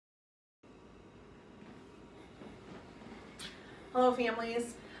Hello,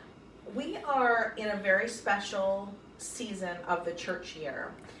 families. We are in a very special season of the church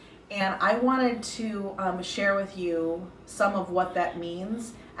year, and I wanted to share with you some of what that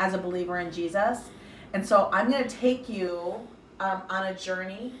means as a believer in Jesus. And so I'm going to take you on a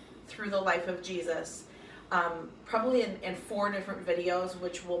journey through the life of Jesus, probably in 4 different videos,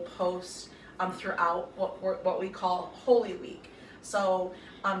 which we'll post throughout what we call Holy Week. So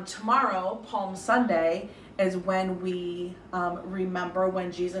tomorrow, Palm Sunday, is when we remember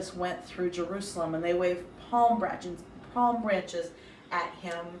when Jesus went through Jerusalem and they waved palm branches at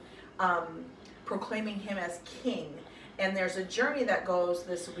him, proclaiming him as king. And there's a journey that goes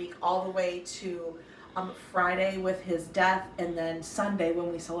this week all the way to Friday with his death, and then Sunday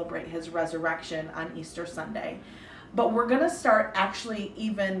when we celebrate his resurrection on Easter Sunday. But we're going to start actually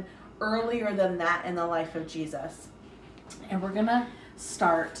even earlier than that in the life of Jesus. And we're going to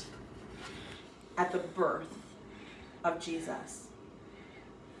start at the birth of Jesus.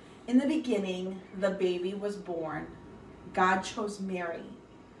 In the beginning, the baby was born. God chose Mary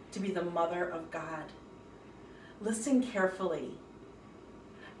to be the mother of God. Listen carefully.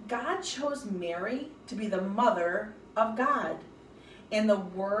 God chose Mary to be the mother of God, and the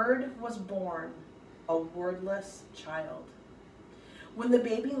Word was born, a wordless child. When the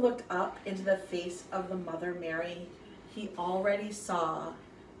baby looked up into the face of the mother Mary, he already saw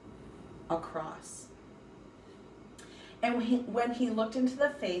a cross. And when he looked into the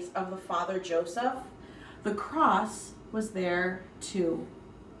face of the father Joseph, the cross was there too.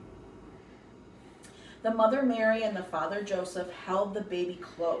 The mother Mary and the father Joseph held the baby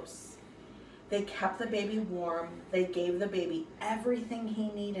close. They kept the baby warm. They gave the baby everything he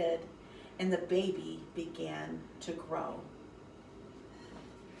needed, and the baby began to grow.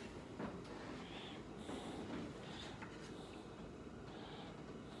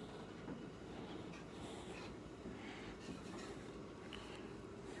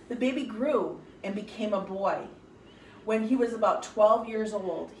 The baby grew and became a boy. When he was about 12 years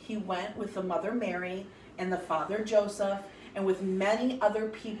old, he went with the mother Mary and the father Joseph and with many other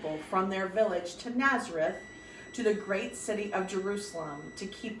people from their village to Nazareth, to the great city of Jerusalem, to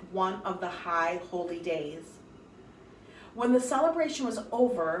keep one of the high holy days. When the celebration was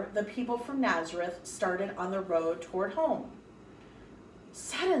over, the people from Nazareth started on the road toward home.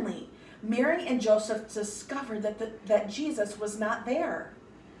 Suddenly, Mary and Joseph discovered that Jesus was not there.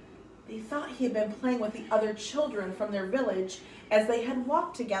 They thought he had been playing with the other children from their village as they had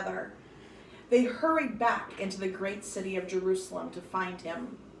walked together. They hurried back into the great city of Jerusalem to find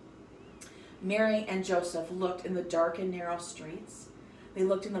him. Mary and Joseph looked in the dark and narrow streets. They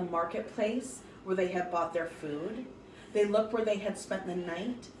looked in the marketplace where they had bought their food. They looked where they had spent the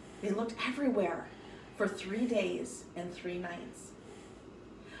night. They looked everywhere for 3 days and 3 nights.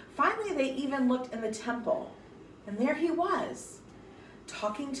 Finally, they even looked in the temple, and there he was,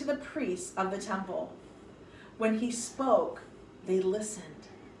 talking to the priests of the temple. When he spoke, they listened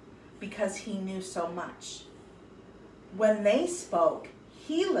because he knew so much. When they spoke,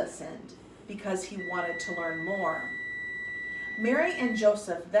 he listened because he wanted to learn more. Mary and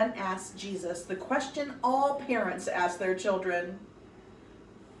Joseph then asked Jesus the question all parents ask their children: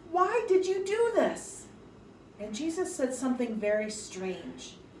 "Why did you do this?" And Jesus said something very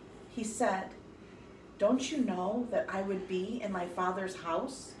strange. He said, "Don't you know that I would be in my Father's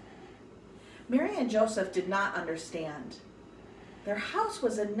house?" Mary and Joseph did not understand. Their house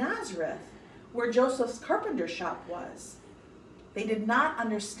was in Nazareth, where Joseph's carpenter shop was. They did not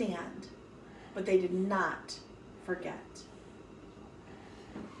understand, but they did not forget.